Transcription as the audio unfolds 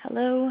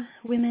Hello,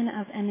 women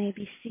of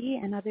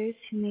NABC and others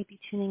who may be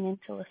tuning in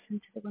to listen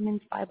to the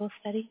Women's Bible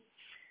Study.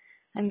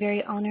 I'm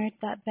very honored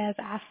that Bev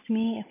asked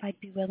me if I'd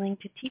be willing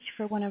to teach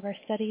for one of our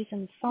studies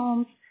in the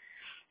Psalms,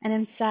 and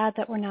I'm sad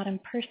that we're not in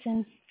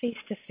person,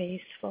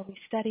 face-to-face, while we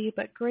study,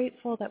 but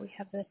grateful that we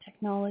have the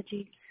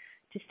technology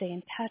to stay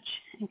in touch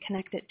and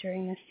connected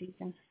during this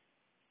season.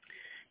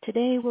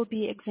 Today we'll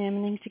be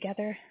examining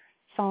together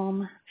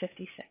Psalm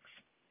 56.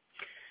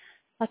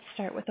 Let's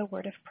start with a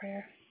word of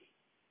prayer.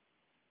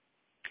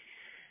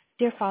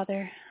 Dear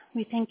Father,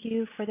 we thank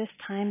you for this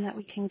time that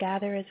we can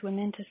gather as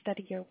women to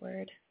study your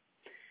word.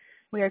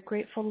 We are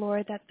grateful,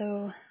 Lord, that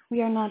though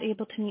we are not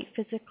able to meet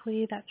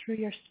physically, that through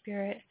your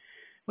Spirit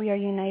we are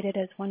united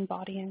as one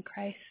body in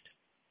Christ.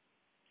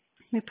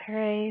 We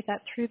pray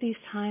that through these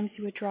times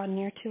you would draw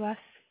near to us,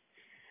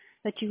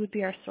 that you would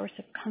be our source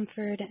of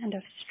comfort and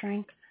of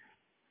strength.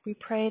 We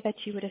pray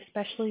that you would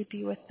especially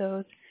be with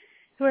those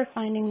who are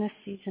finding this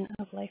season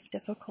of life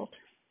difficult.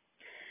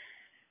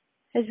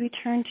 As we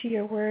turn to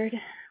your word,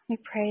 we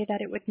pray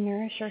that it would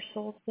nourish our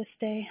souls this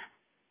day.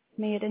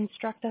 May it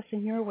instruct us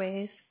in your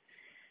ways.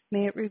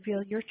 May it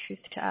reveal your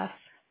truth to us.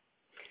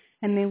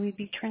 And may we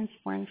be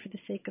transformed for the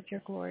sake of your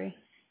glory.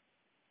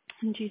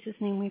 In Jesus'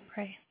 name we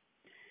pray.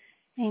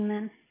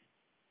 Amen.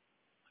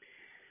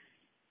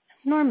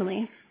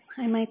 Normally,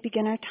 I might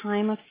begin our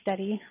time of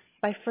study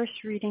by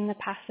first reading the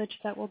passage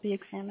that we'll be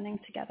examining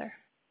together.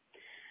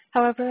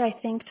 However, I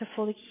think to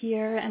fully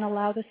hear and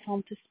allow the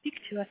psalm to speak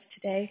to us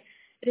today,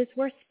 it is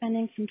worth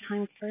spending some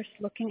time first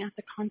looking at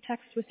the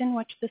context within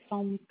which the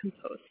psalm was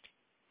composed.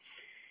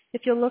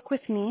 If you'll look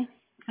with me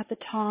at the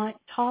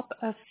top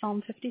of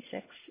Psalm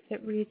 56, it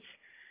reads,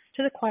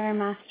 "To the choir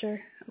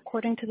master,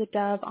 according to the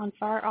dove on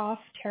far off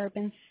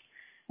terebinths,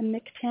 a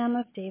miktam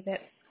of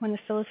David, when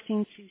the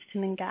Philistines seized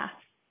him in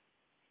Gath."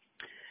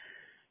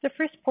 The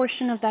first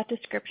portion of that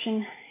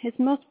description is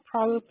most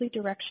probably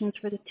directions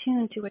for the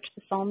tune to which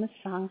the psalm is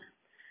sung,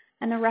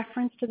 and a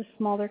reference to the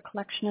smaller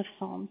collection of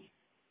psalms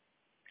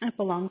it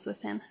belongs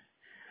within.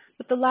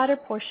 But the latter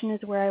portion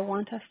is where I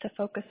want us to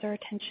focus our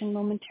attention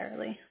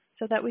momentarily,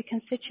 so that we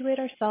can situate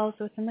ourselves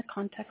within the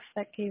context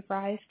that gave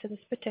rise to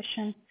this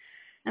petition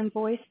and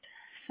voiced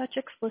such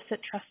explicit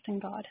trust in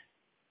God.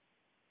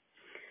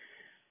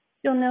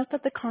 You'll note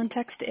that the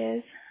context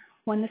is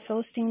when the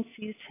Philistines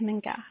seized him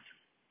in Gath.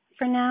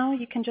 For now,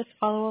 you can just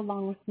follow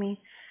along with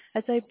me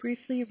as I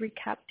briefly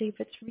recap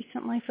David's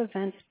recent life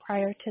events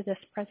prior to this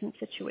present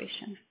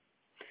situation.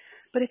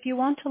 But if you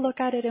want to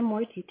look at it in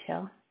more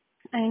detail,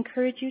 I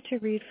encourage you to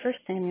read 1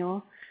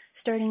 Samuel,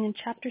 starting in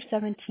chapter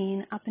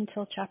 17 up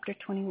until chapter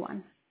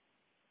 21.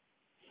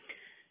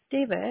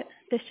 David,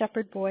 the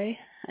shepherd boy,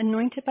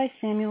 anointed by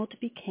Samuel to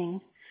be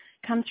king,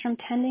 comes from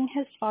tending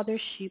his father's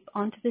sheep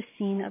onto the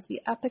scene of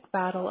the epic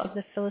battle of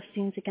the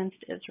Philistines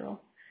against Israel.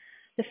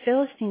 The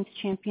Philistines'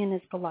 champion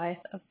is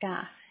Goliath of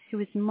Gath, who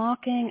is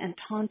mocking and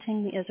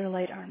taunting the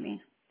Israelite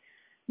army.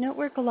 Note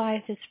where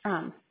Goliath is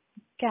from,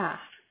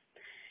 Gath.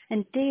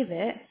 And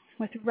David,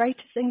 with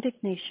righteous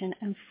indignation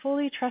and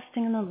fully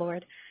trusting in the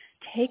Lord,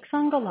 takes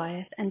on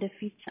Goliath and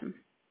defeats him.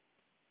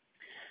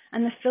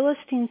 And the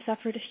Philistines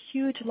suffered a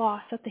huge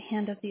loss at the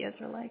hand of the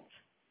Israelites.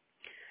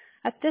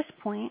 At this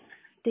point,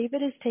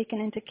 David is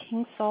taken into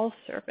King Saul's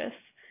service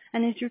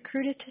and is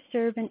recruited to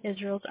serve in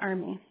Israel's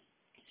army.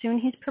 Soon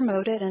he's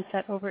promoted and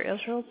set over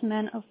Israel's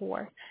men of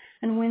war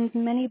and wins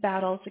many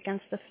battles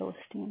against the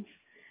Philistines.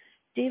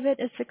 David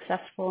is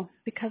successful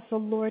because the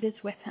Lord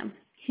is with him.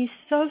 He's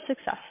so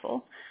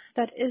successful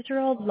that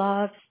Israel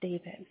loves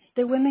David.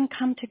 The women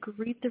come to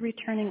greet the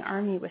returning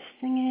army with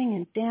singing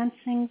and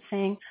dancing,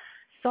 saying,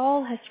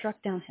 "Saul has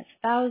struck down his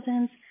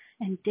thousands,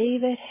 and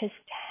David his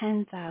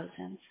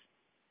 10,000s."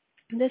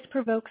 This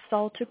provokes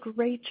Saul to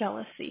great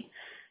jealousy,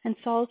 and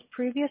Saul's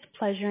previous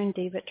pleasure in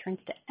David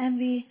turns to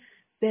envy,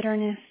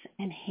 bitterness,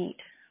 and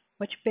hate,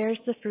 which bears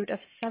the fruit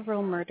of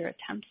several murder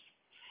attempts.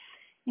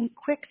 In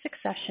quick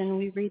succession,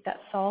 we read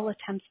that Saul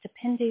attempts to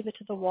pin David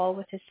to the wall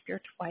with his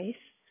spear twice,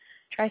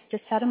 tries to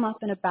set him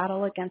up in a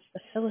battle against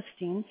the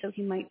Philistines so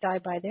he might die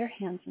by their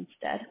hands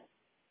instead,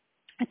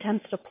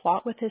 attempts to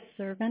plot with his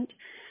servant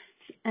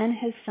and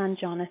his son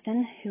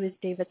Jonathan, who is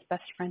David's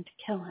best friend,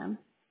 to kill him.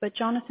 But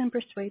Jonathan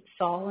persuades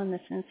Saul in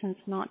this instance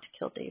not to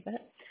kill David.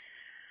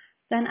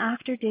 Then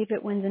after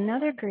David wins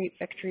another great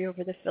victory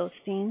over the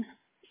Philistine,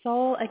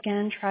 Saul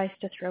again tries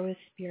to throw his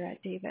spear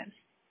at David.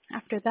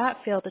 After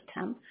that failed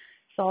attempt,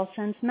 Saul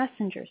sends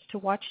messengers to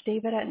watch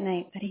David at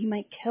night that he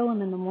might kill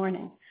him in the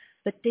morning,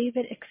 but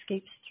David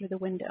escapes through the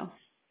window.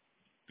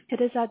 It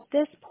is at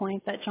this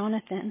point that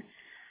Jonathan,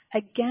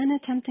 again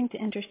attempting to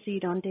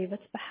intercede on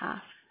David's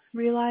behalf,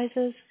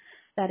 realizes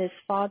that his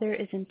father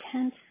is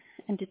intent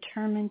and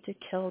determined to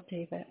kill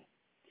David.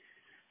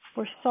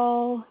 For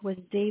Saul was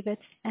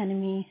David's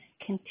enemy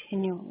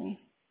continually.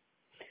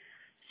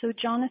 So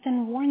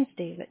Jonathan warns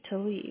David to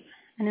leave,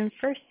 and in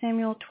 1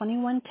 Samuel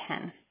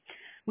 21:10,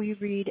 we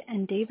read,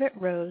 "And David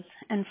rose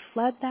and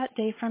fled that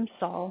day from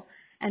Saul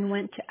and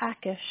went to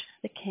Achish,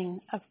 the king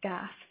of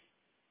Gath."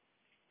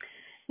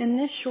 In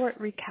this short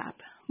recap,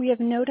 We have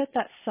noted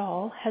that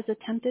Saul has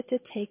attempted to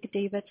take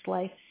David's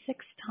life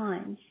 6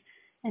 times,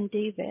 and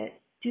David,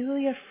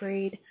 duly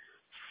afraid,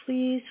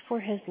 flees for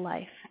his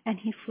life, and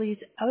he flees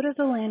out of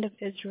the land of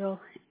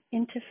Israel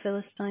into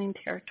Philistine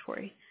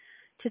territory,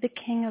 to the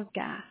king of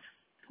Gath.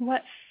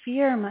 What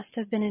fear must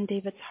have been in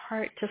David's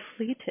heart to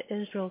flee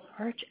to Israel's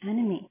arch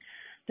enemy,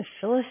 the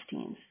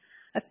Philistines,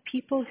 a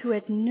people who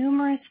had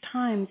numerous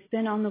times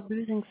been on the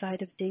losing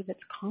side of David's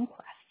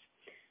conquests.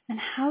 And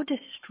how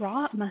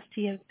distraught must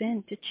he have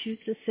been to choose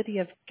the city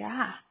of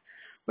Gath,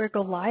 where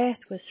Goliath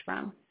was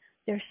from,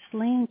 their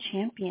slain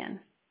champion.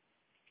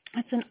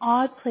 It's an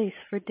odd place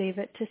for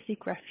David to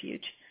seek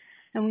refuge,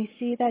 and we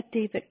see that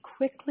David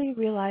quickly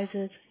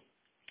realizes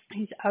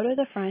he's out of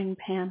the frying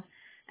pan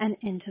and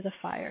into the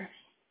fire.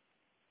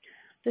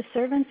 The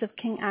servants of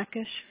King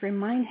Achish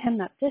remind him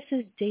that this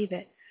is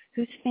David,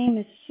 whose fame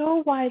is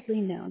so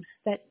widely known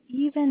that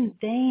even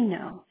they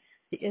know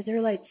the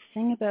Israelites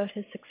sing about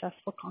his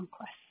successful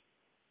conquests.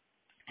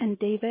 And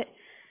David,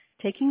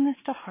 taking this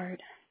to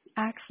heart,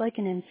 acts like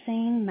an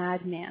insane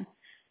madman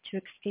to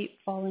escape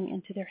falling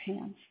into their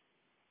hands.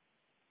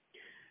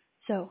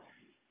 So,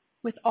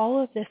 with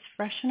all of this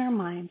fresh in our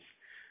minds,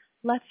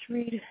 let's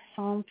read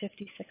Psalm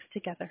 56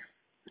 together.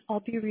 I'll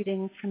be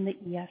reading from the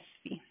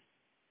ESV.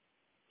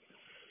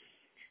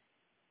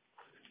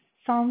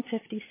 Psalm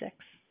 56.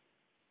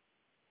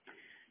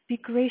 Be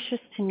gracious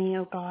to me,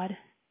 O God,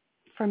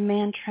 for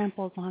man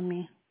tramples on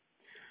me.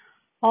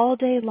 All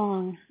day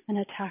long an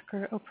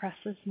attacker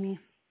oppresses me.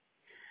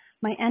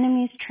 My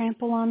enemies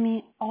trample on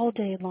me all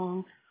day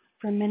long,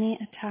 for many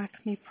attack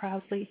me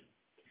proudly.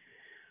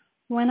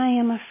 When I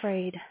am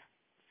afraid,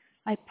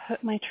 I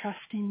put my trust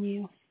in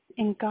you,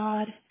 in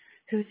God,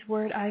 whose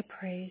word I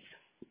praise.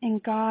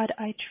 In God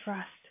I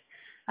trust.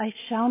 I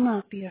shall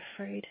not be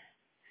afraid.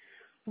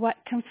 What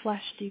can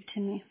flesh do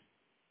to me?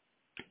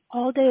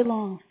 All day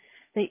long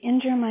they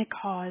injure my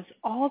cause.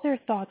 All their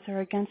thoughts are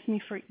against me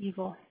for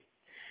evil.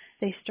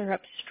 They stir up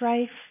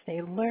strife,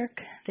 they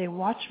lurk, they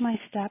watch my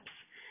steps,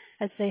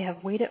 as they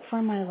have waited for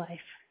my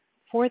life.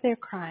 For their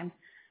crime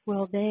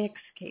will they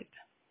escape.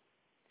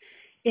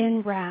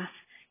 In wrath,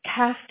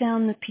 cast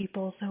down the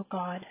peoples, O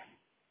God.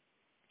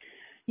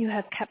 You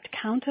have kept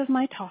count of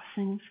my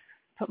tossings,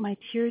 put my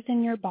tears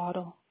in your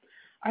bottle.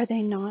 Are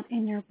they not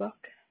in your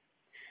book?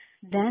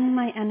 Then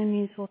my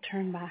enemies will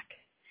turn back.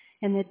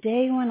 In the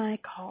day when I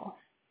call,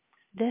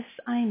 this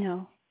I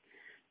know,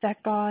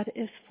 that God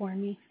is for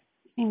me.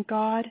 In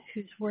God,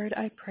 whose word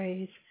I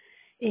praise.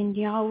 In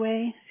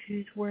Yahweh,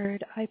 whose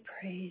word I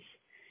praise.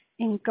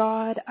 In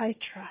God I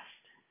trust.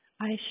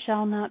 I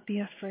shall not be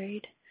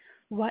afraid.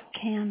 What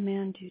can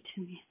man do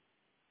to me?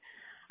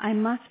 I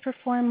must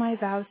perform my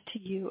vows to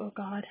you, O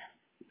God.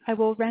 I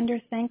will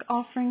render thank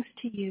offerings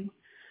to you,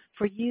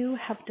 for you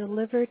have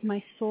delivered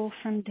my soul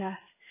from death,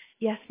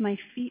 yes, my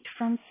feet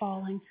from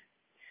falling,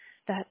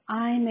 that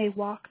I may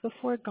walk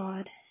before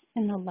God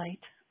in the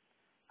light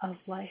of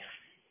life.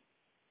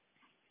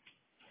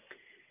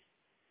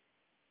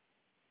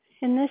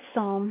 In this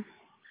psalm,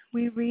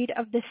 we read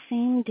of the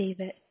same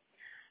David,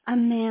 a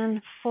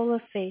man full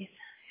of faith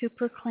who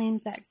proclaimed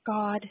that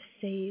God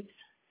saves,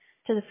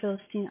 to the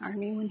Philistine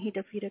army when he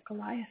defeated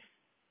Goliath.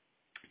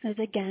 As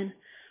again,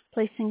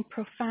 placing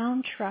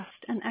profound trust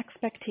and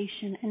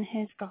expectation in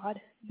his God,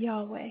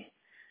 Yahweh,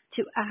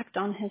 to act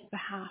on his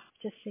behalf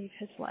to save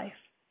his life.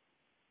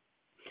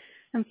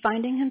 And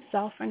finding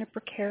himself in a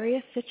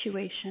precarious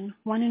situation,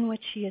 one in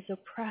which he is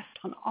oppressed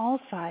on all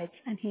sides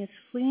and he is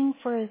fleeing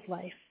for his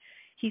life,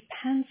 he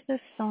pens this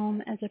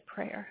psalm as a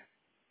prayer.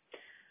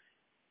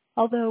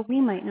 Although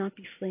we might not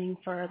be fleeing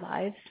for our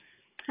lives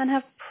and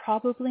have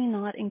probably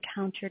not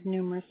encountered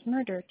numerous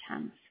murder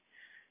attempts,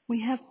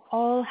 we have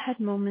all had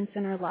moments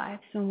in our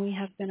lives when we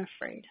have been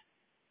afraid.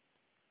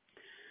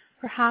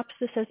 Perhaps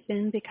this has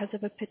been because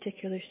of a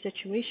particular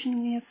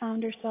situation we have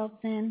found ourselves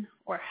in,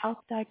 or health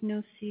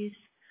diagnoses,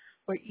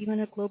 or even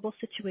a global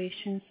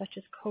situation such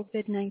as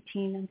COVID-19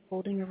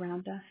 unfolding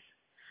around us.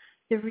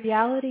 The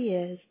reality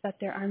is that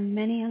there are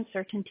many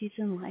uncertainties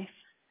in life,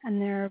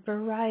 and there are a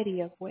variety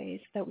of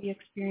ways that we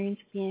experience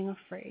being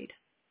afraid.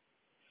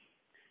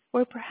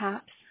 Or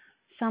perhaps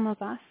some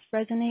of us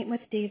resonate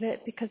with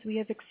David because we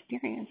have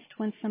experienced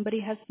when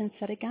somebody has been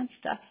set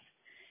against us,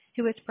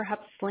 who has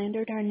perhaps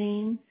slandered our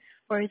name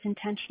or has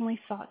intentionally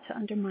sought to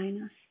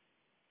undermine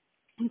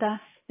us.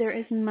 Thus, there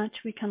is much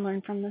we can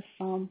learn from this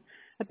psalm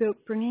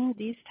about bringing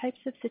these types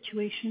of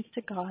situations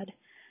to God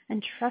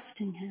and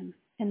trusting Him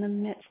in the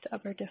midst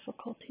of our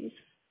difficulties.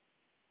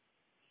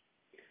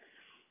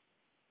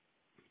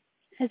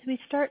 As we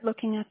start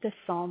looking at this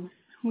psalm,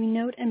 we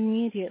note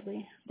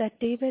immediately that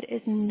David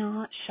is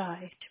not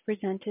shy to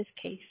present his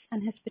case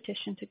and his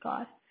petition to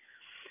God.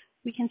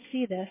 We can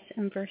see this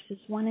in verses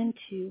 1 and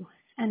 2,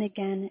 and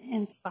again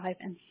in 5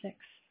 and 6.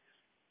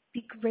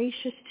 Be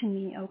gracious to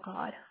me, O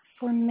God,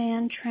 for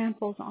man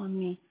tramples on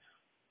me.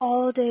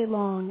 All day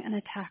long an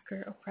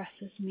attacker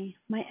oppresses me.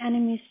 My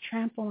enemies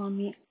trample on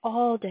me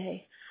all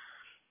day,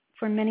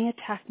 for many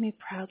attack me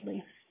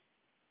proudly.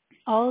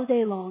 All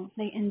day long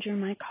they injure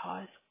my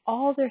cause.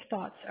 All their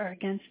thoughts are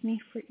against me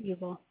for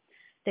evil.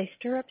 They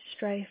stir up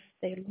strife,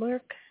 they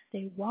lurk,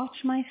 they watch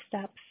my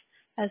steps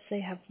as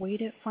they have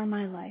waited for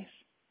my life.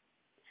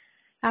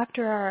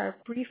 After our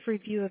brief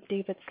review of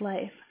David's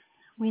life,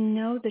 we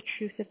know the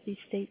truth of these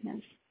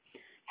statements.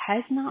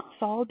 Has not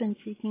Saul been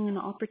seeking an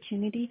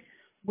opportunity,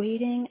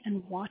 waiting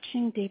and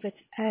watching David's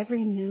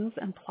every move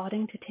and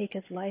plotting to take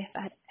his life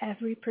at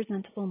every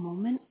presentable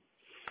moment?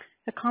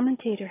 A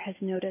commentator has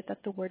noted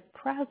that the word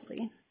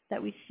proudly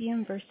that we see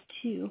in verse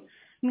 2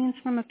 means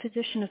from a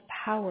position of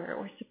power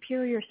or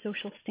superior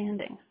social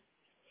standing.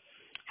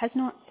 Has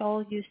not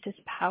Saul used his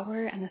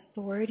power and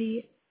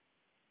authority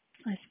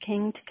as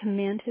king to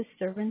command his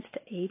servants to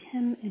aid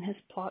him in his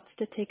plots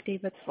to take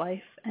David's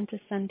life and to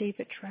send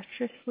David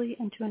treacherously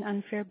into an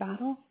unfair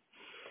battle?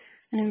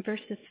 And in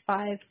verses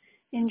 5,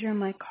 injure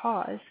my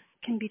cause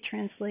can be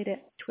translated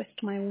twist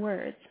my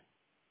words.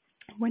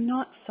 Would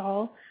not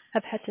Saul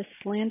have had to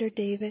slander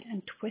David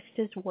and twist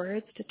his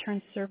words to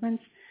turn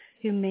servants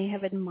who may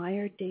have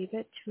admired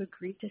David to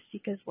agree to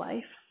seek his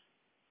life?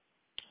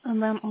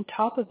 And then on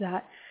top of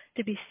that,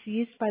 to be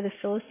seized by the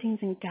Philistines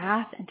in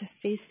Gath and to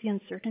face the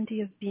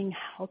uncertainty of being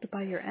held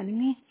by your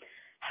enemy?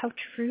 How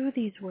true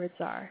these words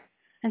are.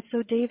 And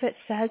so David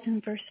says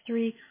in verse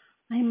 3,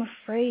 I am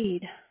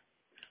afraid.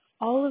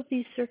 All of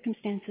these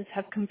circumstances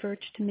have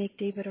converged to make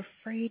David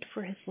afraid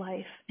for his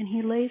life, and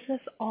he lays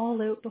this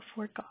all out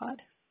before God.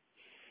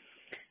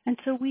 And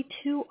so we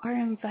too are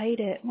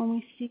invited when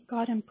we seek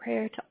God in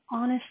prayer to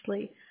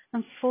honestly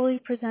and fully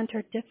present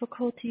our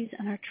difficulties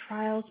and our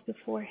trials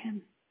before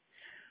him.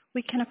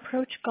 We can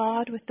approach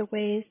God with the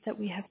ways that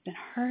we have been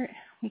hurt.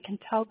 We can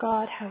tell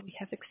God how we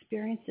have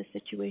experienced the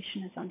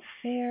situation as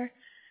unfair,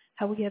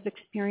 how we have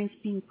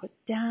experienced being put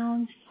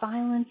down,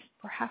 silenced,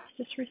 perhaps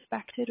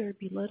disrespected or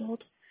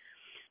belittled.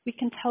 We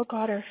can tell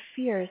God our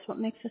fears, what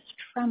makes us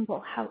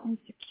tremble, how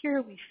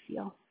insecure we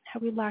feel, how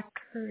we lack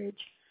courage,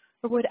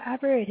 or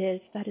whatever it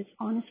is that is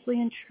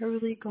honestly and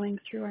truly going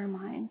through our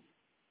minds.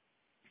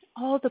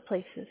 All the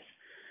places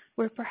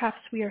where perhaps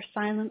we are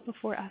silent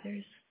before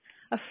others,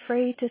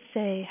 afraid to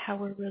say how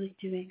we're really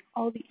doing,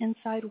 all the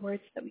inside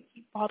words that we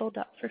keep bottled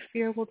up for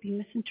fear will be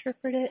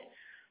misinterpreted,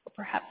 or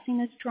perhaps seen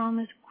as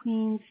drama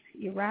queens,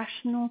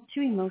 irrational,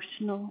 too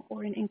emotional,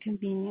 or an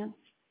inconvenience.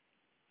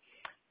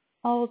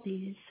 All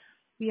these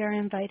we are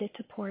invited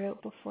to pour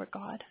out before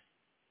God.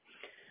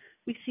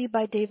 We see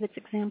by David's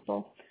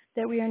example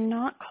that we are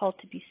not called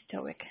to be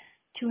stoic,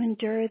 to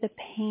endure the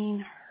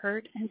pain,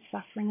 hurt, and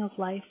suffering of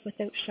life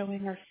without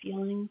showing our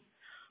feelings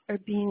or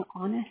being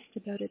honest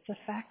about its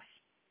effects.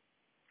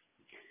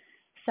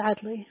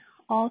 Sadly,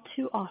 all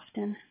too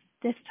often,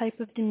 this type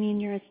of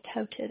demeanor is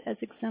touted as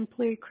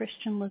exemplary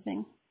Christian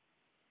living.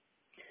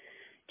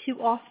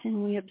 Too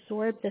often we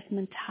absorb this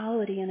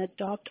mentality and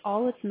adopt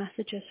all its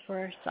messages for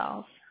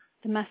ourselves.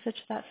 The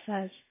message that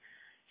says,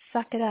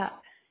 suck it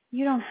up,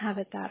 you don't have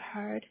it that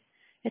hard,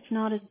 it's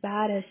not as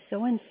bad as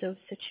so-and-so's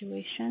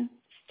situation,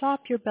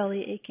 stop your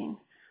belly aching,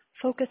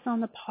 focus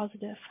on the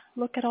positive,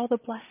 look at all the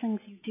blessings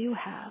you do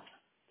have.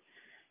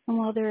 And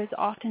while there is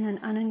often an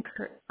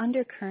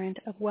undercurrent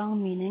of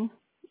well-meaning,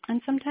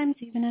 and sometimes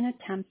even an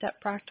attempt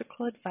at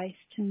practical advice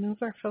to move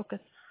our focus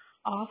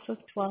off of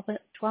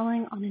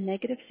dwelling on a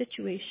negative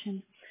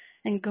situation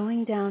and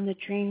going down the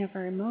drain of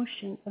our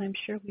emotions that I'm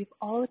sure we've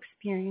all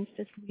experienced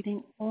as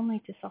leading only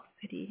to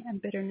self-pity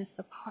and bitterness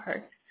of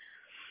heart,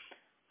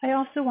 I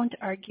also want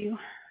to argue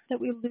that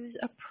we lose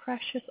a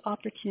precious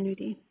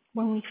opportunity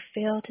when we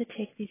fail to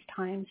take these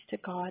times to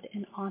God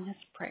in honest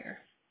prayer.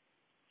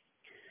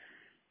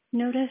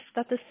 Notice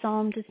that the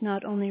psalm does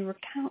not only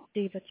recount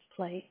David's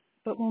plight,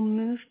 but will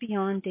move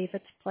beyond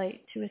David's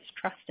plight to his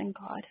trust in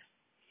God.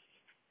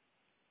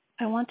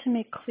 I want to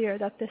make clear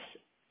that this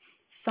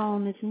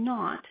psalm is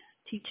not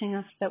teaching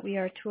us that we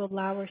are to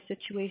allow our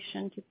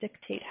situation to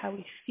dictate how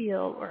we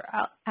feel or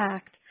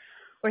act,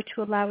 or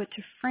to allow it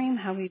to frame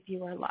how we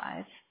view our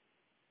lives.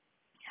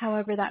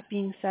 However, that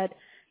being said,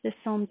 this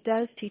psalm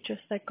does teach us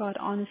that God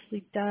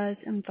honestly does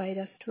invite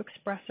us to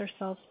express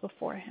ourselves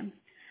before him,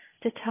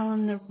 to tell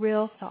him the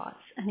real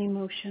thoughts and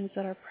emotions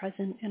that are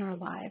present in our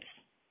lives.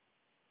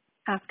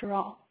 After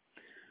all,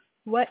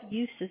 what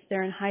use is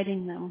there in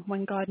hiding them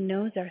when God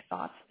knows our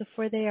thoughts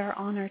before they are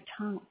on our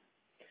tongue?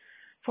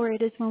 For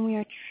it is when we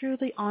are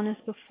truly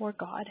honest before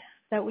God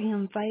that we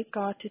invite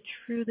God to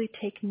truly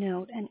take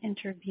note and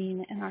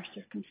intervene in our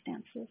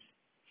circumstances.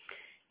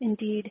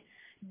 Indeed,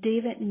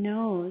 David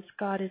knows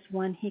God is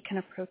one he can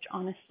approach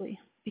honestly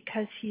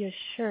because he is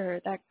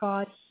sure that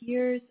God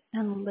hears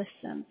and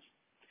listens.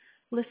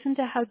 Listen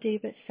to how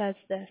David says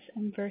this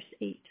in verse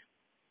 8.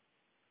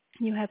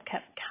 You have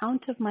kept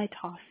count of my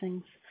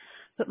tossings,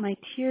 but my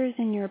tears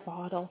in your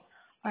bottle,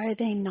 are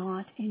they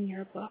not in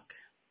your book?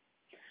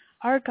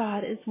 Our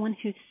God is one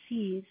who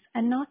sees,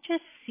 and not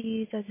just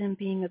sees as in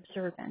being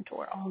observant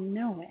or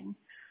all-knowing,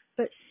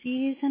 but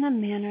sees in a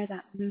manner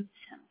that moves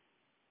him.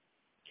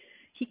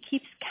 He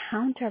keeps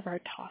count of our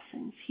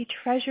tossings. He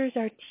treasures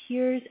our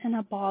tears in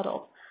a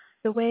bottle,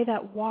 the way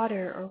that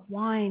water or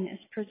wine is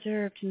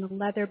preserved in a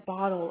leather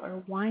bottle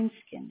or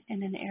wineskin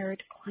in an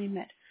arid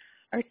climate,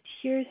 Our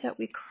tears that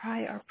we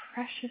cry are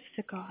precious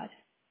to God.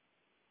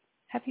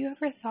 Have you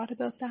ever thought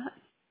about that?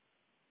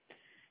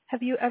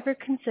 Have you ever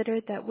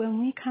considered that when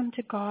we come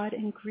to God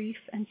in grief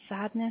and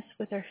sadness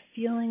with our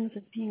feelings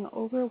of being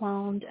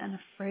overwhelmed and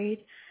afraid,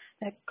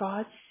 that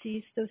God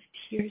sees those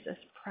tears as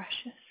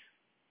precious?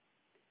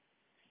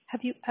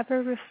 Have you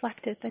ever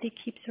reflected that He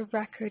keeps a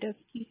record of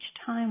each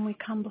time we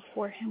come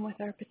before Him with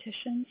our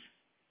petitions?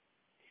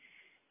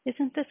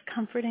 Isn't this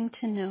comforting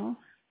to know?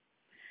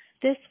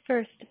 This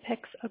verse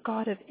depicts a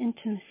God of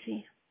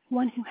intimacy,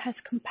 one who has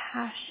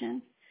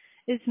compassion,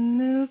 is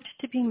moved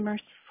to be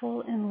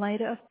merciful in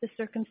light of the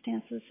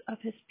circumstances of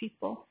His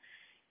people.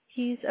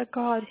 He's a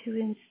God who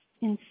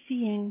in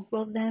seeing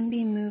will then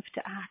be moved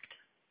to act.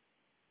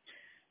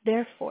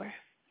 Therefore,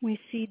 we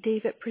see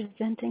David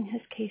presenting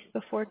his case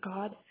before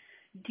God,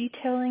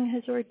 detailing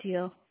his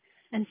ordeal,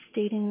 and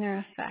stating their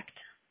effect.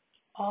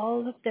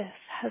 All of this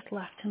has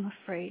left him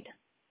afraid.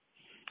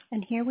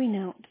 And here we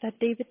note that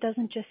David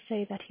doesn't just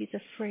say that he's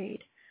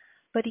afraid,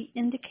 but he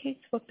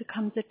indicates what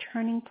becomes a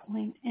turning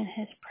point in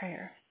his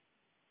prayer.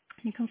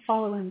 You can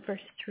follow in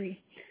verse 3. It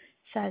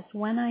says,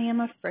 "When I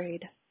am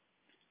afraid,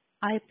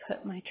 I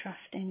put my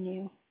trust in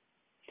you."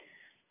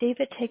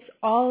 David takes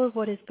all of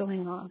what is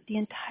going on, the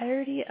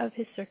entirety of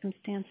his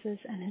circumstances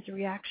and his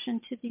reaction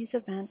to these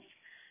events,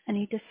 and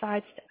he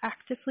decides to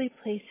actively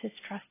place his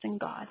trust in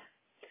God.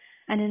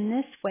 And in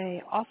this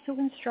way also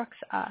instructs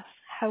us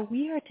how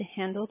we are to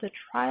handle the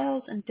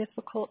trials and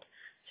difficult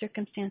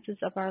circumstances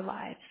of our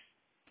lives.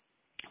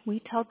 We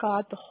tell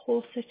God the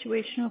whole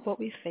situation of what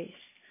we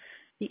face,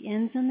 the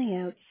ins and the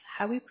outs,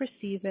 how we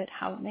perceive it,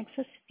 how it makes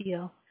us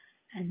feel,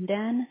 and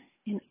then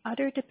in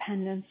utter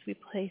dependence we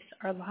place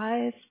our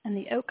lives and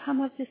the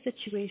outcome of the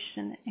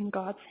situation in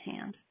God's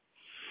hand.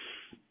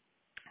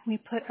 We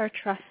put our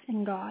trust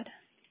in God.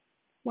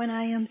 When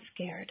I am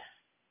scared,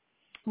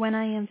 when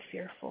I am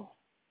fearful,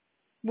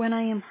 when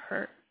I am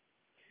hurt,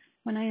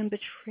 when I am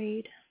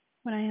betrayed,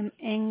 when I am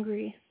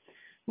angry,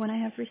 when I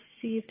have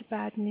received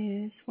bad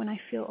news, when I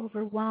feel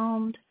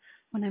overwhelmed,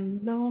 when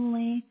I'm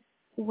lonely,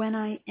 when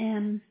I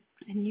am,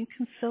 and you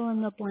can fill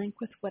in the blank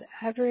with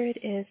whatever it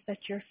is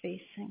that you're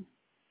facing.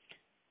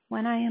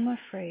 When I am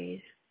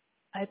afraid,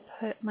 I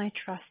put my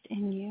trust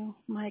in you,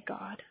 my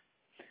God.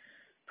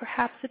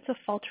 Perhaps it's a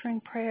faltering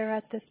prayer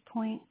at this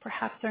point.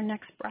 Perhaps our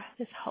next breath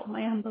is help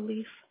my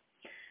unbelief.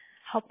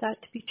 Help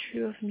that to be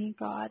true of me,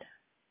 God.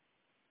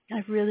 I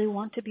really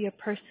want to be a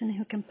person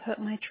who can put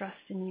my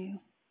trust in you.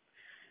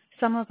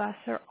 Some of us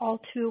are all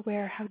too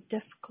aware how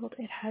difficult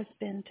it has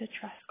been to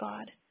trust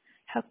God,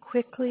 how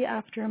quickly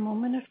after a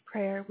moment of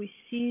prayer we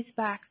seize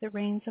back the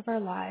reins of our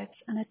lives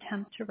and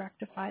attempt to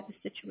rectify the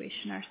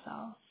situation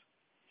ourselves.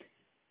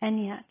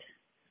 And yet,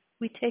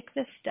 we take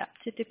this step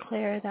to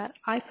declare that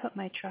I put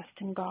my trust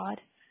in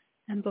God,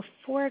 and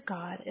before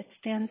God it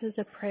stands as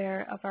a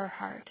prayer of our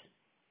heart.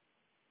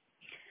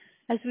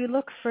 As we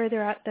look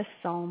further at this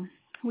psalm,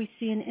 we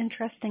see an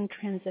interesting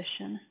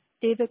transition.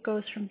 David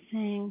goes from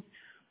saying,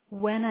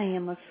 "When I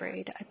am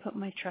afraid, I put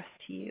my trust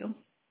to you,"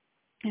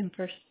 in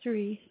verse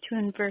 3, to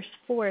in verse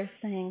 4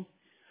 saying,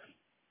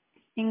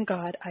 "In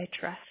God I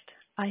trust.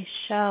 I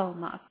shall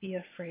not be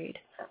afraid.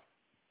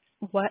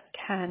 What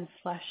can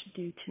flesh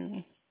do to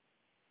me?"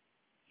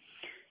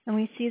 And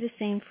we see the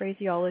same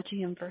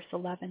phraseology in verse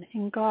 11.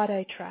 "In God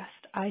I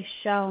trust. I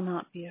shall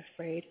not be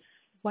afraid.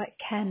 What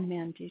can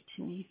man do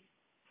to me?"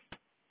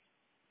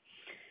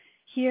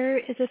 Here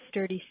is a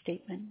sturdy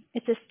statement.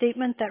 It's a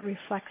statement that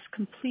reflects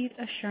complete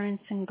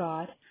assurance in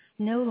God.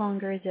 No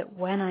longer is it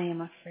when I am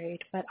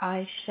afraid, but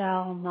I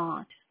shall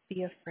not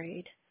be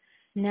afraid.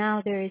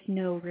 Now there is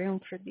no room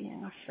for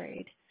being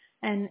afraid.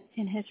 And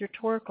in his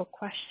rhetorical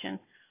question,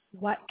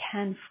 what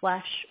can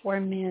flesh or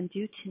man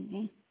do to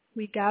me?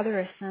 We gather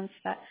a sense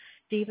that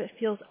David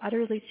feels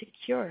utterly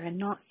secure and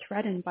not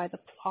threatened by the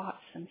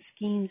plots and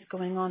schemes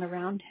going on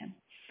around him.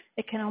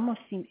 It can almost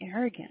seem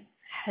arrogant.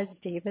 Has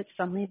David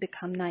suddenly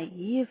become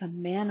naive, a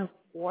man of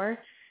war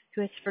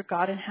who has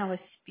forgotten how a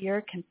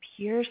spear can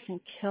pierce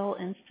and kill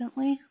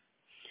instantly?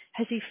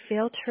 Has he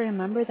failed to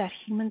remember that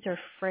humans are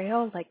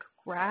frail like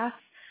grass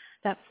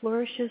that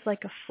flourishes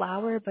like a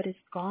flower but is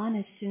gone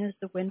as soon as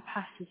the wind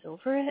passes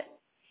over it?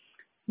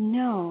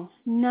 No,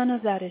 none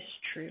of that is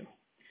true.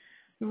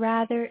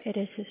 Rather, it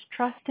is his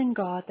trust in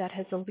God that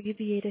has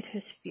alleviated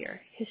his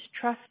fear. His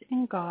trust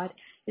in God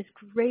is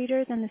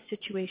greater than the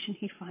situation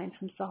he finds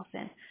himself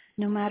in,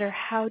 no matter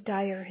how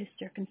dire his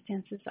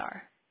circumstances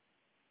are.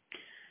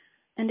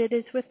 And it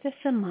is with this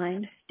in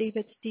mind,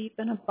 David's deep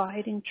and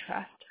abiding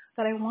trust,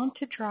 that I want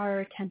to draw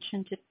our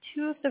attention to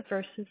two of the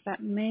verses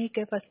that may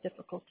give us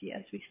difficulty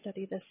as we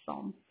study this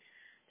psalm.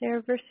 They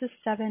are verses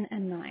 7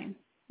 and 9.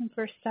 And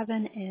verse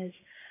 7 is,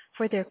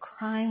 "For their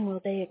crime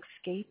will they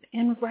escape.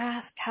 In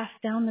wrath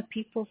cast down the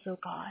peoples, O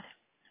God."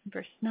 And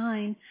verse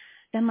 9,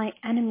 "Then my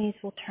enemies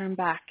will turn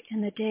back in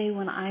the day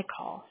when I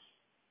call."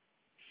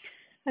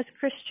 As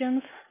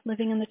Christians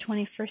living in the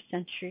 21st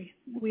century,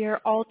 we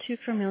are all too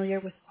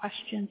familiar with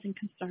questions and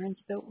concerns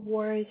about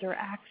wars or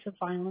acts of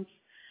violence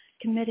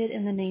committed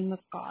in the name of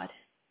God.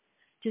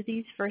 Do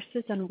these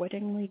verses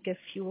unwittingly give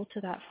fuel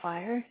to that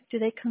fire? Do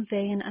they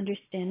convey an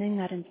understanding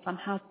that in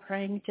somehow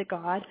praying to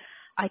God,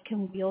 I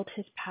can wield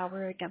his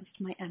power against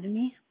my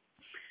enemy?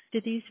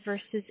 Do these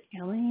verses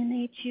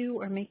alienate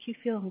you or make you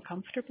feel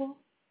uncomfortable?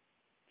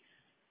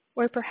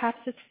 Or perhaps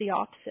it's the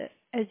opposite.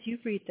 As you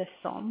read this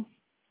psalm,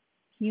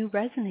 you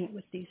resonate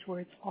with these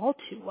words all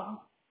too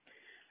well.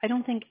 I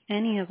don't think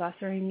any of us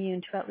are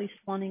immune to at least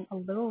wanting a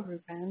little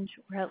revenge,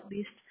 or at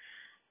least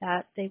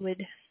that they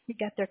would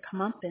get their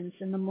comeuppance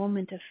in the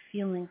moment of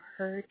feeling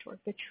hurt or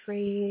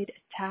betrayed,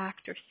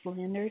 attacked, or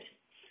slandered.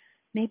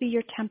 Maybe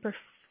your temper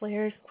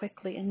flares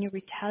quickly and you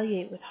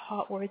retaliate with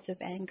hot words of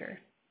anger.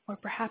 Or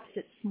perhaps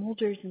it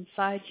smolders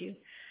inside you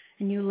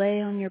and you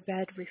lay on your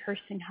bed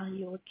rehearsing how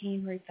you will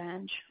gain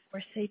revenge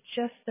or say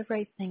just the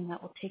right thing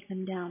that will take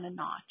them down a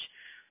notch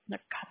or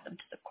cut them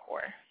to the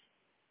core.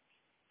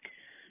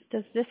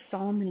 Does this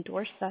psalm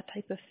endorse that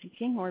type of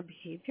thinking or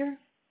behavior?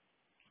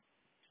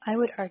 I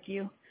would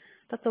argue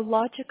that the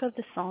logic of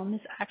the psalm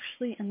is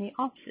actually in the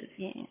opposite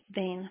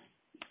vein,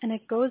 and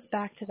it goes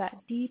back to that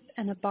deep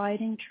and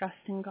abiding trust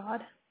in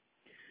God.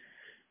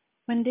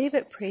 When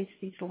David prays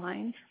these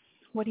lines,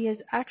 what he is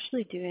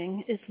actually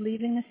doing is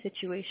leaving the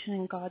situation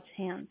in God's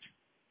hands.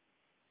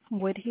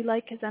 Would he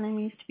like his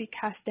enemies to be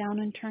cast down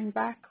and turned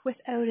back?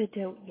 Without a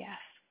doubt, yes.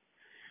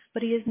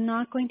 But he is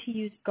not going to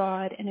use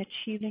God in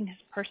achieving his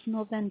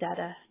personal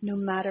vendetta, no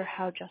matter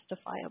how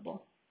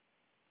justifiable.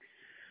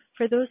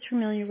 For those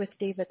familiar with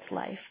David's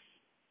life,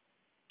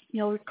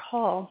 you'll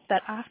recall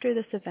that after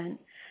this event,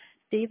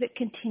 David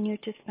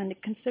continued to spend a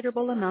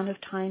considerable amount of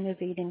time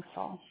evading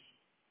Saul.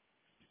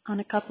 On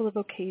a couple of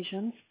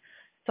occasions,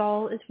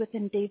 Saul is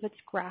within David's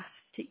grasp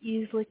to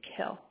easily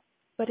kill,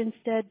 but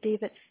instead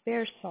David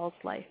spares Saul's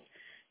life,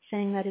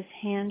 saying that his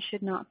hand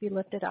should not be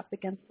lifted up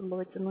against the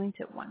Lord's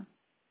anointed one.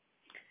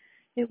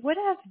 It would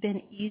have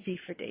been easy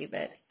for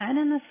David, and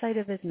in the sight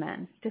of his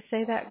men, to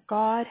say that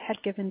God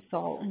had given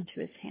Saul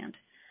into his hand,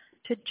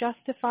 to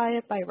justify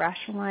it by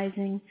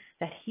rationalizing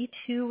that he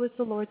too was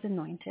the Lord's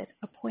anointed,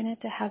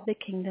 appointed to have the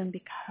kingdom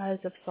because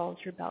of Saul's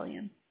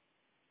rebellion.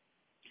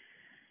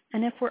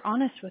 And if we're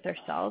honest with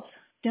ourselves,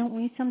 don't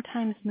we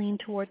sometimes lean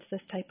towards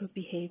this type of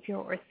behavior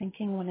or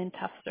thinking when in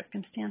tough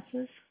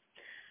circumstances?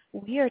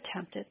 We are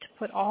tempted to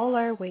put all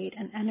our weight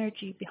and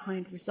energy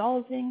behind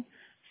resolving,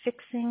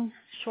 fixing,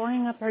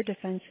 shoring up our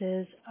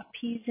defenses,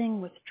 appeasing,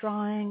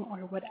 withdrawing, or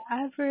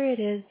whatever it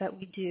is that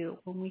we do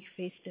when we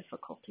face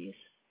difficulties.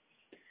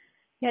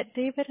 Yet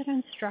David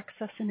instructs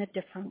us in a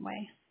different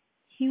way.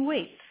 He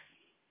waits.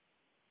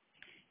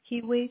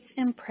 He waits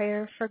in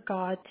prayer for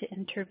God to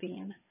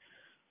intervene,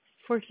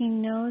 for he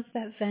knows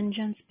that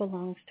vengeance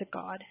belongs to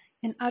God.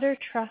 In utter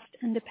trust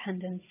and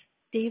dependence,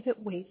 David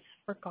waits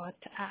for God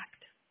to act.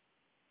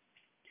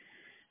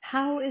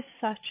 How is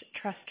such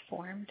trust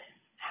formed?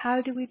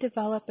 How do we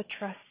develop a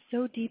trust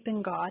so deep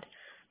in God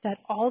that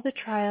all the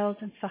trials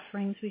and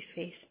sufferings we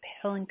face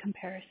pale in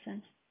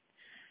comparison?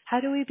 How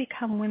do we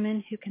become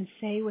women who can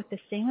say with the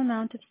same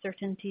amount of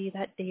certainty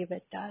that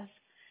David does,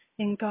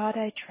 "In God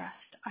I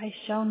trust, I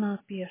shall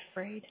not be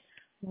afraid.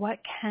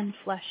 What can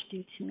flesh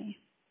do to me?"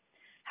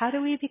 How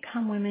do we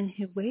become women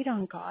who wait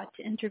on God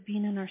to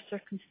intervene in our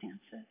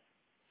circumstances?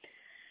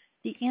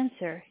 The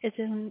answer is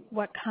in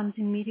what comes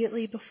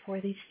immediately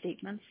before these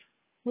statements.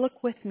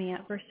 Look with me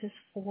at verses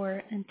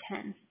 4 and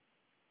 10.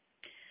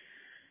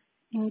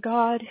 In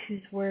God,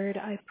 whose word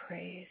I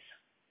praise.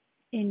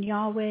 In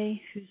Yahweh,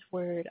 whose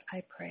word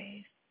I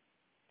praise.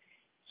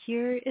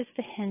 Here is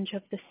the hinge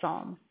of the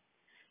psalm.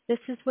 This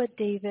is what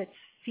takes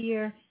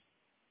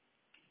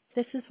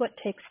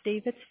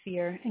David's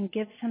fear and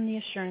gives him the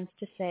assurance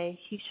to say,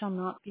 he shall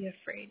not be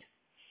afraid.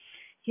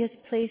 He has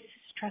placed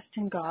his trust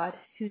in God,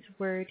 whose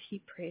word he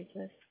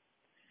praises.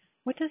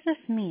 What does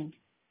this mean?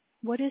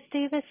 What is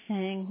David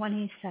saying when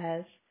he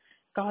says,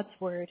 God's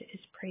word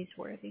is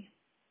praiseworthy?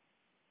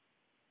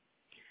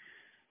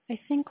 I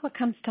think what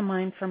comes to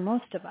mind for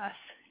most of us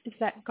is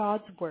that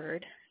God's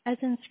word, as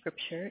in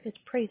Scripture, is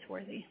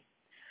praiseworthy.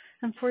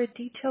 And for a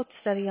detailed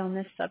study on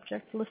this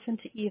subject, listen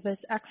to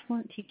Eva's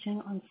excellent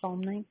teaching on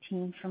Psalm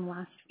 19 from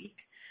last week,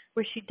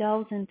 where she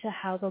delves into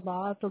how the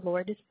law of the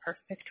Lord is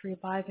perfect,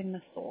 reviving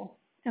the soul.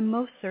 And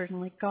most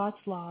certainly,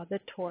 God's law, the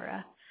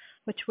Torah,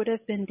 which would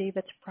have been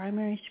David's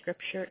primary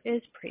scripture,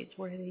 is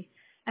praiseworthy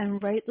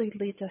and rightly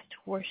leads us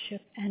to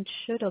worship and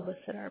should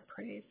elicit our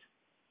praise.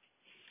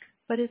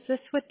 But is this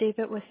what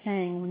David was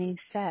saying when he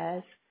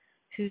says,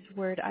 whose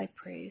word I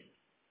praise?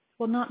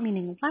 Well, not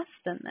meaning less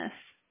than this.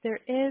 There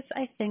is,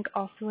 I think,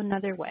 also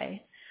another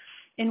way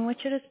in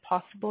which it is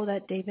possible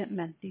that David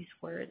meant these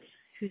words,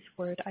 whose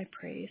word I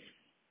praise.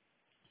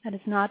 That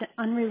is not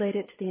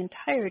unrelated to the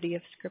entirety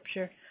of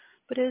Scripture,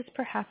 but is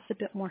perhaps a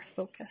bit more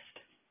focused.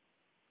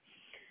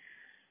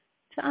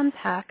 To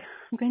unpack,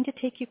 I'm going to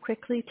take you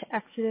quickly to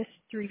Exodus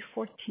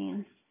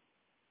 3:14.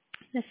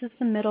 This is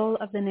the middle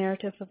of the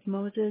narrative of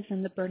Moses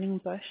and the burning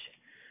bush,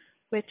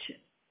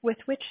 with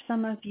which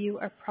some of you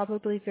are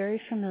probably very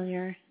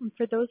familiar. And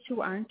for those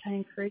who aren't, I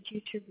encourage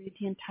you to read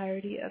the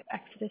entirety of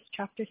Exodus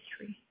chapter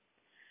 3.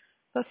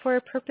 But for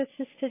our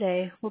purposes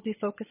today, we'll be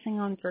focusing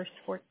on verse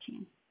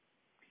 14.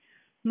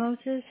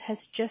 Moses has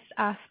just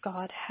asked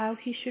God how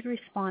he should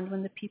respond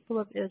when the people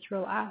of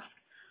Israel ask,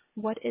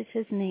 "What is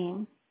his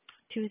name?"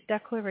 to his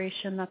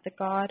declaration that the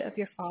God of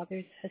your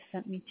fathers has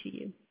sent me to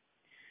you.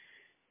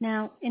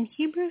 Now, in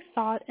Hebrew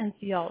thought and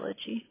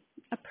theology,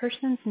 a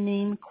person's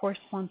name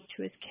corresponds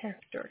to his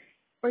character.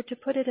 Or to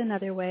put it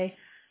another way,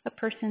 a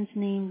person's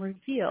name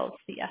reveals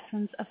the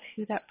essence of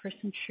who that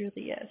person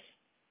truly is.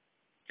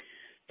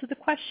 So the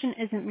question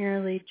isn't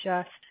merely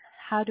just,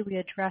 how do we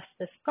address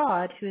this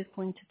God who is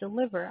going to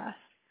deliver us?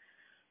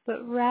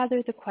 But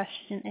rather the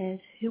question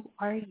is, who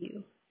are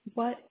you?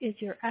 What is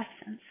your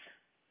essence?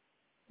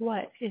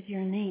 What is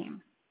your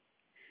name?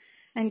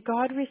 And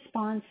God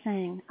responds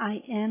saying,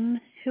 I am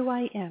who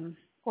I am,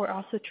 or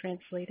also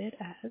translated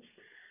as,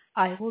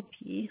 I will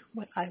be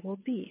what I will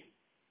be.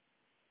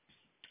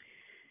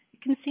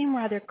 It can seem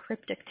rather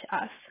cryptic to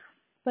us,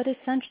 but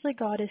essentially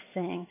God is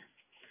saying,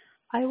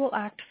 I will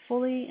act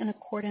fully in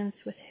accordance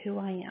with who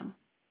I am.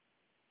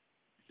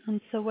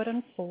 And so what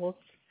unfolds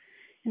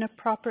in a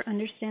proper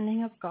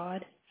understanding of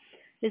God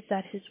is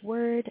that his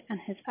word and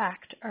his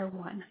act are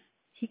one.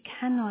 He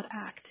cannot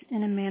act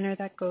in a manner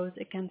that goes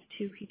against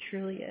who he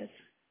truly is.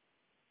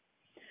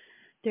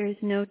 There is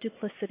no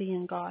duplicity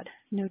in God,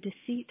 no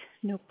deceit,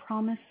 no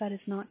promise that is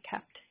not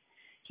kept.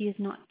 He is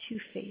not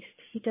two-faced.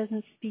 He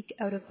doesn't speak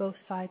out of both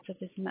sides of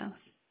his mouth.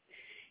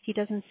 He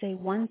doesn't say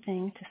one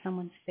thing to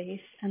someone's face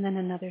and then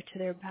another to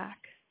their back.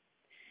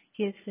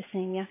 He is the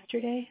same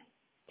yesterday,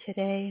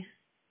 today,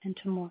 and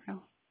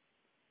tomorrow.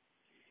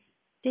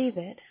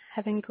 David,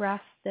 having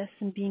grasped this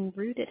and being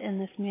rooted in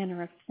this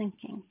manner of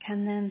thinking,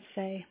 can then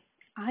say,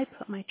 I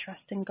put my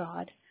trust in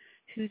God,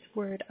 whose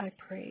word I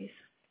praise.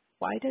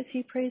 Why does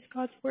he praise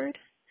God's word?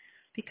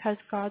 Because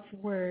God's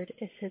word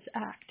is his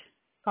act.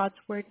 God's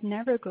word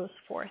never goes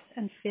forth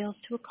and fails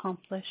to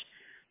accomplish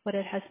what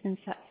it has been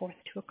set forth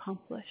to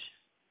accomplish.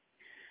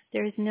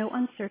 There is no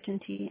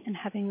uncertainty in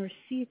having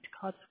received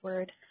God's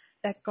word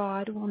that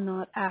God will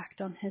not act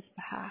on his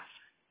behalf.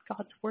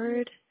 God's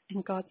word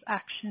and God's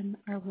action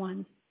are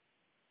one.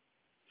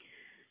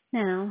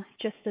 Now,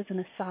 just as an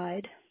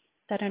aside,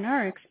 that in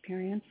our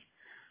experience,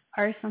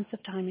 our sense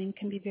of timing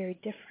can be very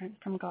different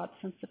from God's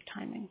sense of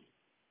timing.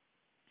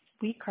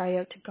 We cry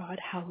out to God,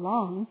 how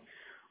long?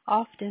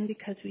 Often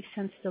because we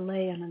sense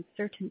delay and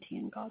uncertainty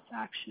in God's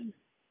action.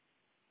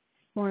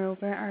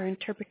 Moreover, our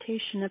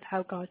interpretation of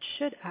how God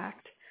should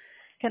act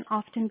can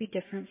often be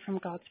different from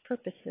God's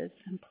purposes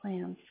and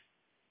plans.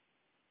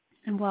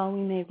 And while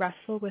we may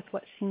wrestle with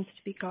what seems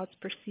to be God's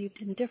perceived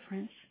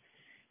indifference,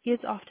 he is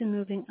often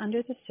moving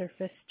under the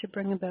surface to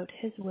bring about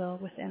his will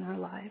within our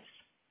lives.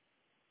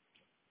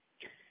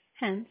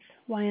 Hence,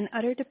 why in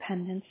utter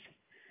dependence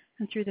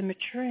and through the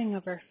maturing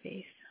of our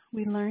faith,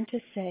 we learn to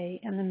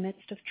say in the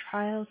midst of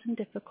trials and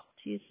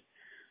difficulties,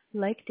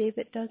 like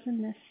David does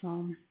in this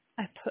psalm,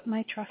 I put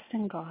my trust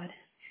in God,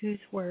 whose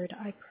word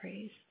I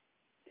praise.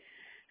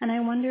 And I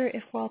wonder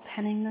if while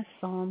penning this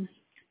psalm,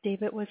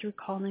 David was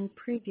recalling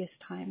previous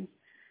times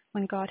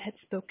when God had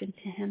spoken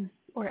to him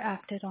or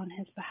acted on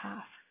his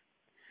behalf.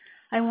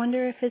 I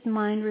wonder if his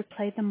mind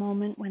replayed the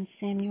moment when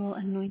Samuel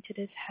anointed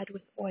his head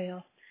with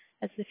oil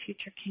as the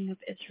future king of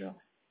Israel.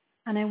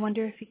 And I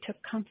wonder if he took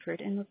comfort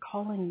in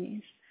recalling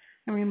these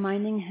and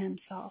reminding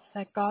himself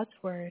that God's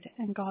word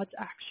and God's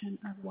action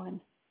are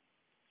one.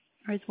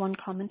 Or as one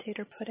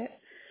commentator put it,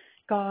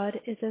 God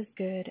is as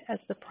good as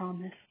the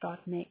promise God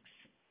makes.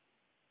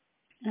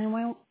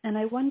 And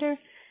I wonder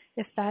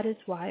if that is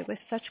why, with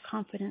such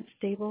confidence,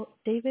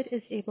 David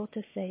is able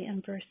to say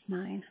in verse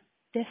 9,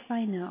 this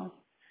I know,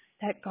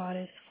 that God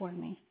is for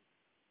me.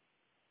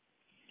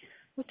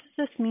 What does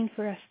this mean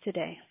for us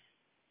today?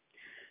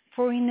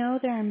 For we know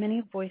there are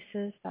many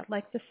voices that,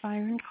 like the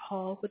siren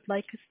call, would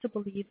like us to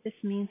believe this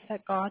means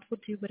that God will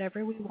do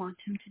whatever we want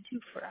him to do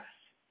for us.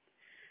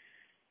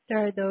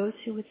 There are those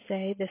who would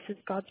say this is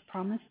God's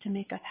promise to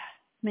make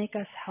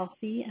us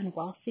healthy and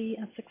wealthy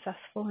and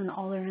successful in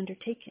all our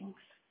undertakings,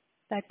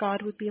 that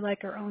God would be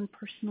like our own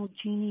personal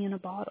genie in a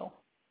bottle.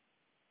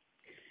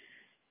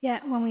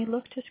 Yet when we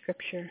look to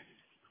Scripture,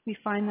 we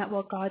find that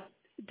while God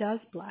does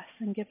bless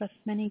and give us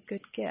many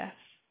good gifts,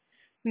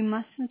 we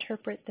must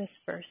interpret this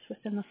verse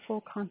within the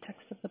full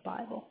context of the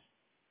Bible.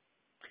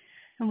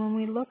 And when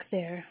we look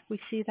there, we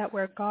see that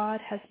where God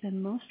has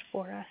been most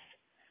for us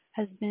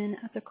has been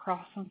at the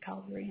cross on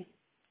Calvary.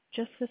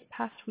 Just this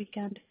past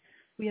weekend,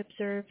 we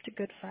observed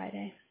Good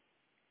Friday,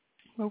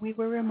 where we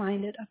were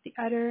reminded of the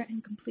utter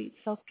and complete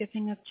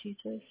self-giving of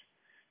Jesus,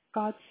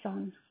 God's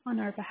Son, on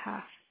our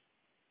behalf.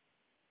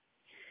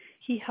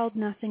 He held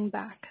nothing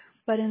back,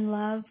 but in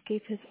love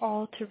gave his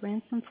all to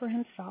ransom for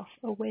himself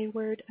a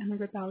wayward and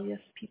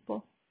rebellious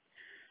people.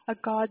 A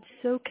God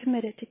so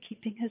committed to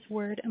keeping his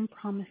word and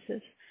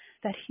promises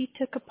that he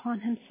took upon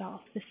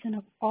himself the sin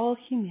of all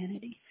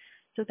humanity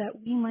so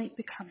that we might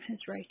become his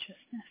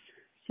righteousness,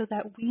 so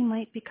that we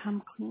might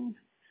become clean,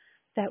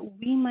 that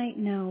we might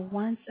know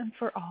once and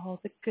for all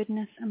the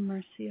goodness and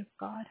mercy of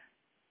God.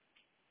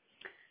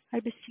 I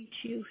beseech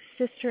you,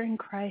 sister in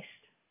Christ,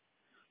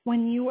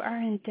 When you are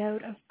in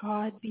doubt of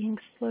God being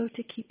slow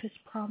to keep his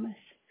promise,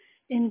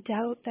 in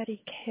doubt that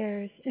he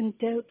cares, in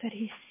doubt that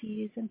he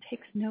sees and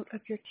takes note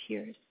of your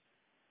tears,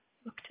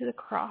 look to the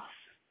cross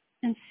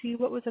and see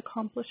what was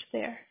accomplished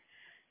there.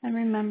 And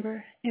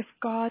remember, if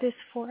God is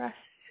for us,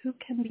 who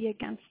can be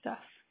against us?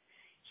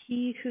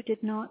 He who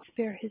did not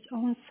spare his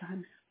own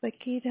son, but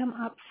gave him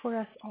up for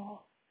us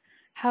all,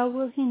 how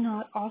will he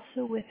not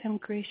also with him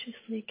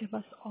graciously give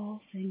us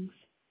all things?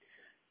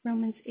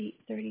 Romans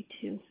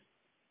 8:32.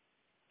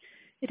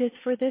 It is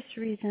for this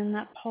reason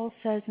that Paul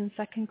says in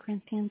 2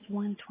 Corinthians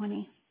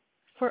 1:20,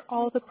 "For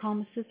all the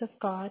promises of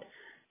God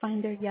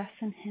find their yes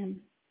in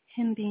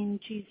him being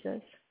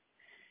Jesus."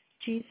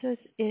 Jesus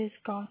is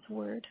God's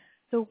Word,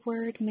 the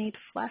Word made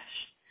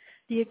flesh,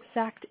 the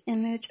exact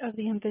image of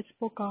the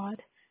invisible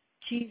God.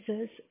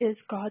 Jesus is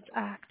God's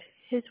act,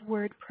 his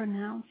word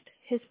pronounced,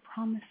 his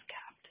promise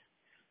kept.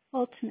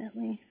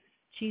 Ultimately,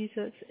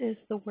 Jesus is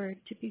the Word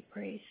to be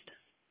praised.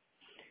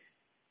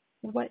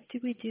 What do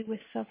we do with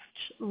such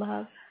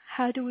love?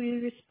 How do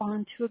we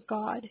respond to a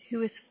God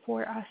who is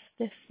for us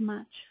this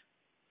much?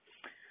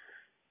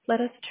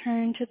 Let us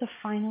turn to the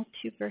final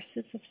two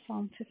verses of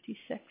Psalm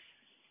 56,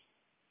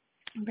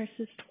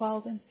 verses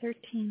 12 and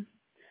 13.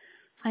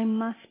 I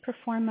must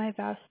perform my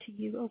vows to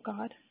you, O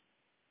God.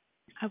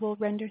 I will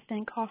render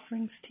thank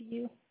offerings to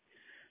you.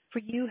 For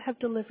you have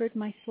delivered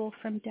my soul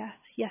from death,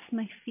 yes,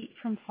 my feet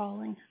from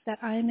falling,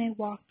 that I may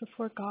walk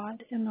before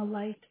God in the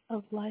light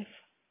of life.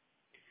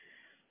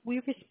 We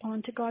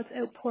respond to God's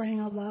outpouring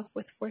of love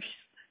with worship.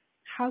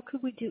 How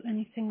could we do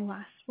anything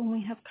less when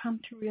we have come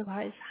to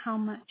realize how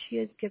much he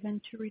has given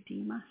to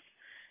redeem us,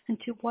 and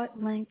to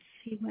what lengths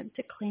he went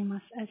to claim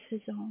us as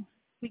his own?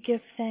 We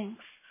give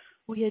thanks,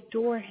 we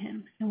adore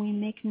him, and we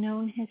make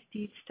known his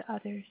deeds to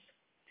others.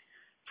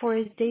 For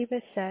as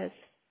David says,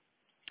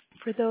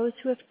 for those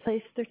who have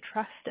placed their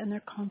trust and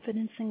their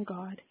confidence in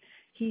God,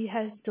 he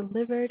has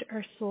delivered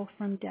our soul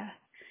from death,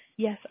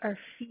 yes, our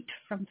feet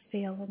from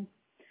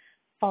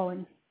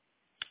falling,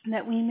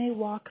 that we may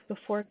walk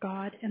before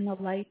God in the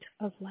light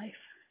of life.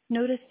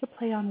 Notice the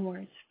play on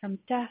words, from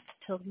death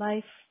to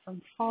life,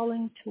 from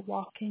falling to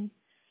walking.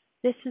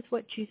 This is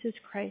what Jesus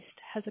Christ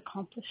has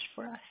accomplished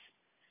for us.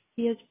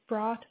 He has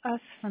brought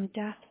us from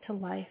death to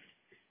life,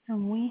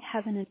 and we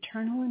have an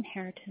eternal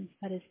inheritance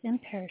that is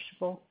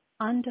imperishable,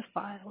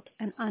 undefiled,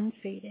 and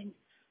unfading.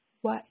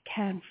 What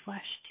can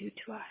flesh do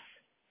to us?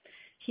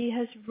 He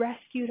has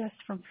rescued us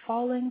from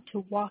falling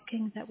to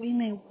walking, that we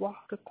may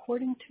walk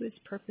according to his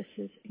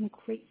purposes in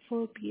grateful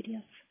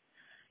obedience,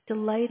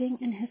 delighting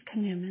in his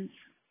commandments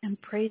and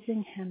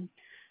praising him,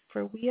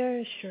 for we are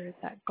assured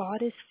that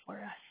God is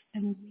for us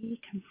and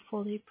we can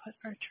fully put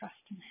our trust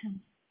in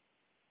him.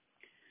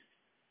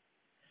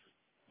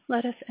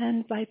 Let us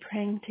end by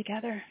praying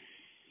together.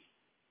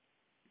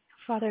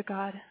 Father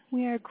God,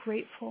 we are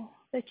grateful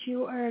that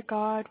you are a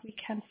God we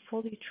can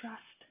fully trust.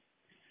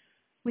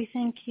 We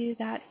thank you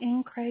that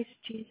in Christ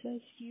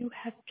Jesus you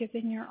have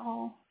given your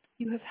all.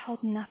 You have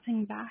held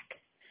nothing back,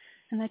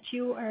 and that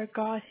you are a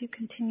God who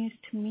continues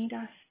to meet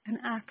us and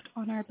act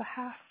on our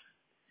behalf.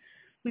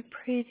 We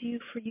praise you,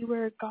 for you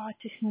are a God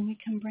to whom we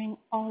can bring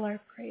all our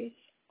praise,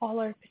 all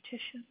our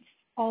petitions,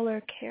 all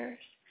our cares,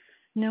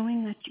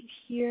 knowing that you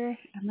hear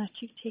and that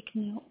you take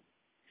note.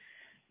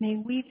 May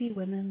we be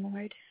women,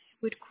 Lord,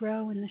 who would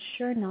grow in the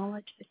sure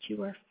knowledge that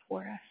you are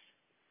for us.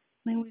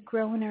 May we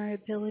grow in our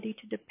ability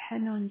to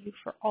depend on you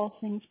for all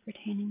things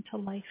pertaining to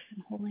life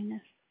and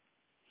holiness.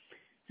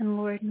 And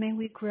Lord, may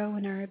we grow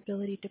in our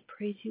ability to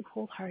praise you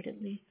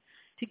wholeheartedly,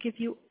 to give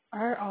you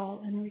our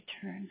all in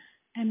return.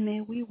 And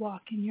may we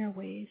walk in your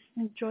ways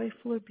in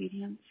joyful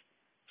obedience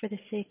for the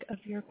sake of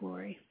your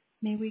glory.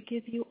 May we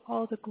give you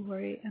all the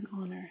glory and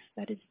honor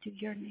that is due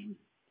your name.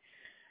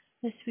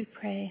 This we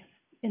pray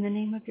in the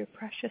name of your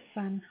precious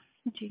Son,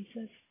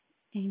 Jesus.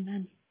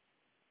 Amen.